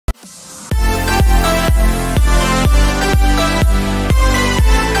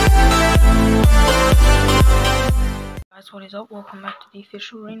what is up? Welcome back to the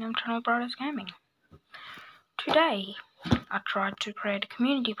official renamed channel Brothers Gaming. Today, I tried to create a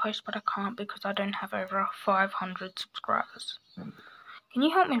community post, but I can't because I don't have over 500 subscribers. Can you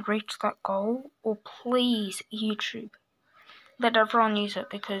help me reach that goal? Or please, YouTube, let everyone use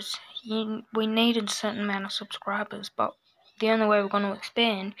it because we need a certain amount of subscribers, but the only way we're going to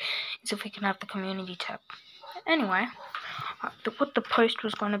expand is if we can have the community tab. Anyway, what the post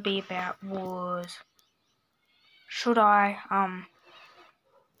was going to be about was, should I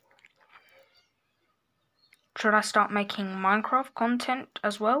start making Minecraft content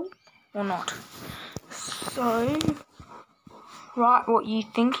as well or not? So write what you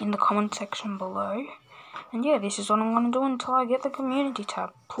think in the comment section below. And yeah, this is what I'm going to do until I get the community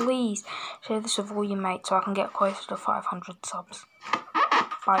tab. Please share this with all your mates so I can get closer to 500 subs.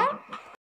 Bye.